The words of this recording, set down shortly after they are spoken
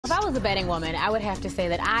If I was a betting woman, I would have to say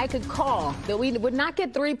that I could call that we would not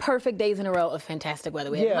get 3 perfect days in a row of fantastic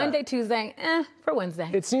weather. We had Monday, Tuesday, for Wednesday.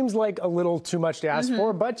 It seems like a little too much to ask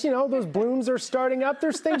for, but, you know, those blooms are starting up.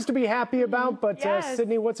 There's things to be happy about, but,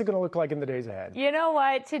 Sydney, what's it going to look like in the days ahead? You know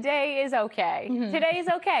what? Today is okay. Today is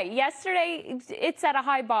okay. Yesterday, it set a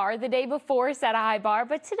high bar. The day before set a high bar,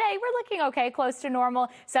 but today we're looking okay, close to normal.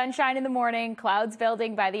 Sunshine in the morning, clouds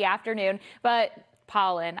building by the afternoon, but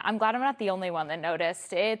pollen. I'm glad I'm not the only one that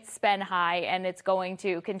noticed. It's been high and it's going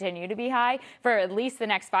to continue to be high for at least the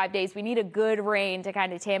next 5 days. We need a good rain to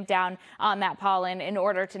kind of tamp down on that pollen in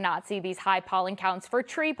order to not see these high pollen counts for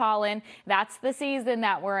tree pollen. That's the season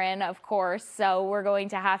that we're in, of course. So we're going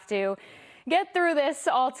to have to get through this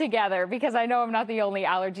all together because I know I'm not the only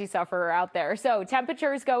allergy sufferer out there. So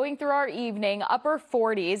temperatures going through our evening, upper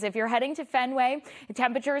 40s. If you're heading to Fenway, the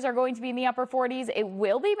temperatures are going to be in the upper 40s. It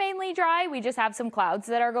will be mainly dry. We just have some clouds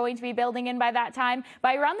that are going to be building in by that time.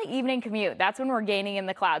 By around the evening commute, that's when we're gaining in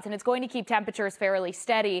the clouds, and it's going to keep temperatures fairly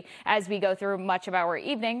steady as we go through much of our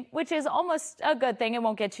evening, which is almost a good thing. It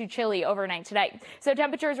won't get too chilly overnight tonight. So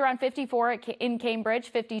temperatures around 54 in Cambridge,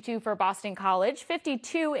 52 for Boston College,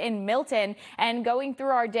 52 in Milton. And going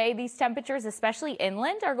through our day, these temperatures, especially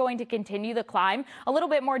inland, are going to continue the climb. A little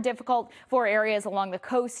bit more difficult for areas along the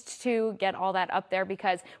coast to get all that up there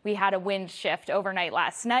because we had a wind shift overnight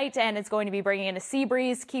last night, and it's going to be bringing in a sea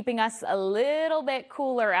breeze, keeping us a little bit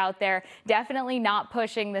cooler out there. Definitely not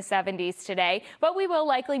pushing the 70s today, but we will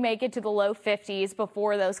likely make it to the low 50s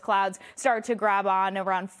before those clouds start to grab on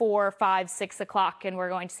around 4, 5, 6 o'clock, and we're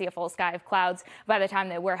going to see a full sky of clouds by the time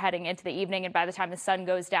that we're heading into the evening and by the time the sun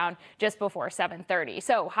goes down just before 7:30.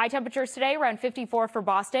 So high temperatures today around 54 for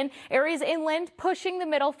Boston. Areas inland pushing the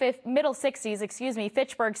middle 60s,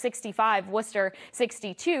 Fitchburg 65, Worcester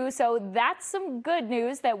 62. So that's some good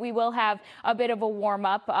news that we will have a bit of a warm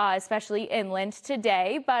up, especially inland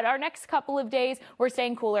today. But our next couple of days, we're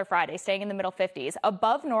staying cooler Friday, staying in the middle 50s.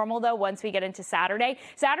 Above normal, though, once we get into Saturday.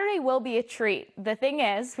 Saturday will be a treat. The thing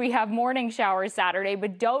is, we have morning showers Saturday,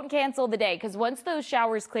 but don't cancel the day because once those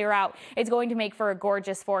showers clear out, it's going to make for a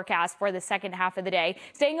gorgeous forecast for the second half of the day,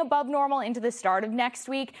 staying above normal into the start of next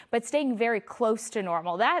week, but staying very close to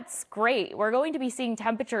normal. That's great. We're going to be seeing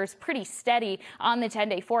temperatures pretty steady on the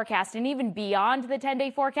 10-day forecast, and even beyond the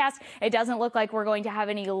 10-day forecast, it doesn't look like we're going to have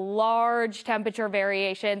any large temperature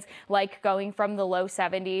variations like going from the low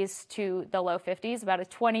 70s to the low 50s, about a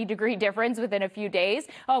 20-degree difference within a few days.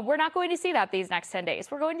 We're not going to see that these next 10 days.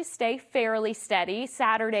 We're going to stay fairly steady,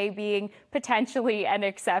 Saturday being potentially an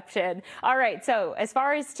exception. All right, so as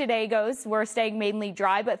far as today goes, we're staying mainly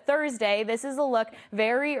dry, but Thursday, this is a look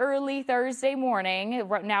very early Thursday morning.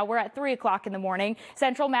 Now we're at 3 o'clock in the morning.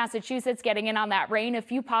 Central Massachusetts getting in on that rain. A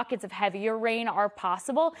few pockets of heavier rain are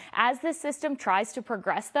possible. As this system tries to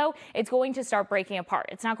progress, though, it's going to start breaking apart.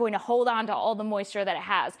 It's not going to hold on to all the moisture that it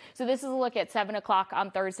has. So this is a look at 7 o'clock on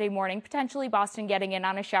Thursday morning, potentially Boston getting in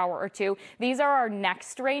on a shower or two. These are our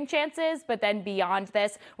next rain chances, but then beyond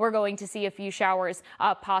this, we're going to see a few showers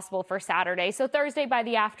possible for Saturday. So Thursday by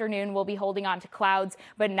the afternoon, we'll be holding on to clouds,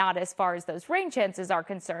 but not as far as those rain chances are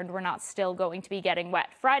concerned. We're not still going to be getting wet.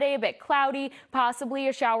 Friday, a bit cloudy, possibly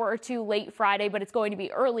a shower or two late Friday, but it's going to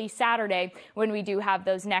be early Saturday when we do have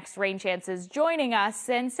those next rain chances joining us.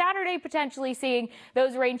 And Saturday, potentially seeing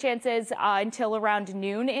those rain chances until around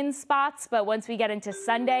noon in spots. But once we get into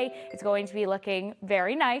Sunday, it's going to be looking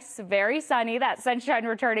very nice, very sunny. That sunshine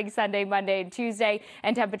returning Sunday, Monday, and Tuesday,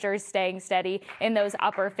 and temperatures staying steady in those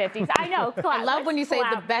upper 50s. I know. I love when you say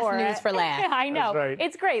the best news for last. I know. Right.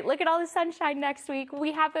 It's great. Look at all the sunshine next week.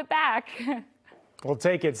 We have it back. We'll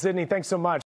take it. Sydney, thanks so much.